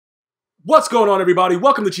What's going on, everybody?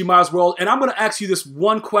 Welcome to GmiasWorld, and I'm going to ask you this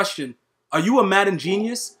one question. Are you a Madden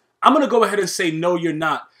genius? I'm going to go ahead and say no, you're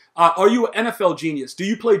not. Are you an NFL genius? Do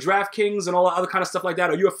you play DraftKings and all that other kind of stuff like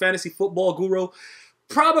that? Are you a fantasy football guru?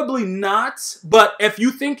 Probably not, but if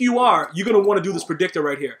you think you are, you're going to want to do this predictor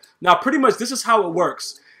right here. Now, pretty much this is how it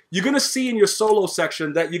works. You're going to see in your solo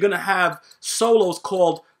section that you're going to have solos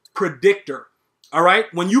called predictor. All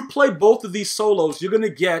right? When you play both of these solos, you're going to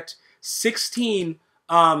get 16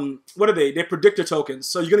 what are they? They're predictor tokens.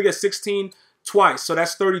 So you're going to get 16 twice. So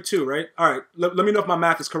that's 32, right? All right. Let me know if my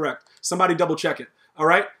math is correct. Somebody double check it. All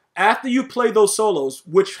right. After you play those solos,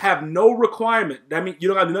 which have no requirement, that means you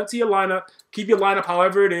don't got to do nothing to your lineup. Keep your lineup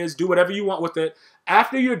however it is. Do whatever you want with it.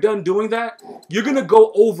 After you're done doing that, you're going to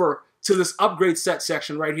go over to this upgrade set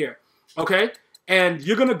section right here. Okay. And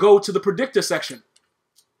you're going to go to the predictor section.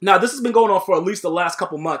 Now, this has been going on for at least the last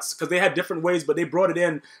couple months because they had different ways, but they brought it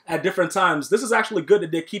in at different times. This is actually good that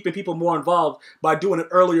they're keeping people more involved by doing it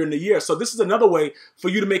earlier in the year. So this is another way for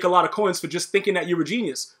you to make a lot of coins for just thinking that you're a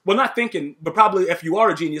genius. Well, not thinking, but probably if you are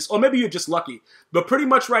a genius, or maybe you're just lucky. But pretty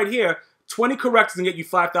much right here, 20 correct can get you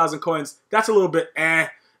 5,000 coins. That's a little bit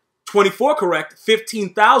 24 correct,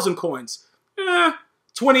 15,000 coins.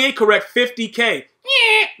 28 correct, 50K.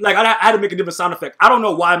 Like, I had to make a different sound effect. I don't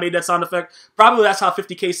know why I made that sound effect. Probably that's how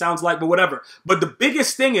 50K sounds like, but whatever. But the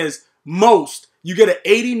biggest thing is, you get an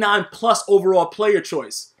 89 plus overall player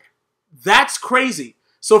choice. That's crazy.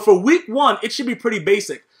 So for week 1, it should be pretty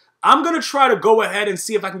basic. I'm going to try to go ahead and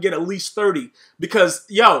see if I can get at least 30. Because,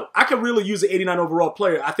 yo, I can really use an 89 overall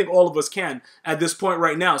player. I think all of us can at this point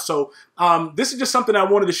right now. So this is just something I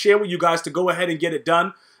wanted to share with you guys to go ahead and get it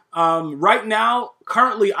done. Right now,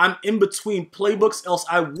 currently, I'm in between playbooks, else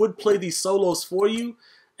I would play these solos for you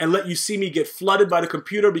and let you see me get flooded by the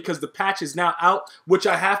computer because the patch is now out, which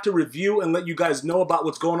I have to review and let you guys know about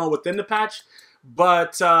what's going on within the patch.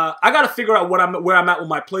 But I got to figure out where I'm at with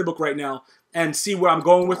my playbook right now and see where I'm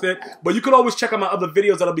going with it. But you can always check out my other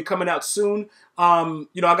videos that'll be coming out soon.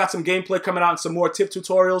 You know, I got some gameplay coming out and some more tip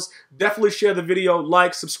tutorials. Definitely share the video,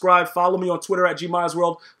 like, subscribe, follow me on Twitter at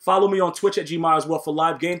GmiasWorld, follow me on Twitch at GmiasWorld for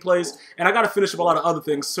live gameplays, and I got to finish up a lot of other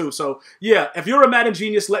things too. So yeah, if you're a Madden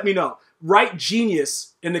genius, let me know. Write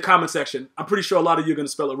genius in the comment section. I'm pretty sure a lot of you are going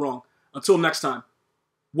to spell it wrong. Until next time,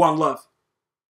 one love.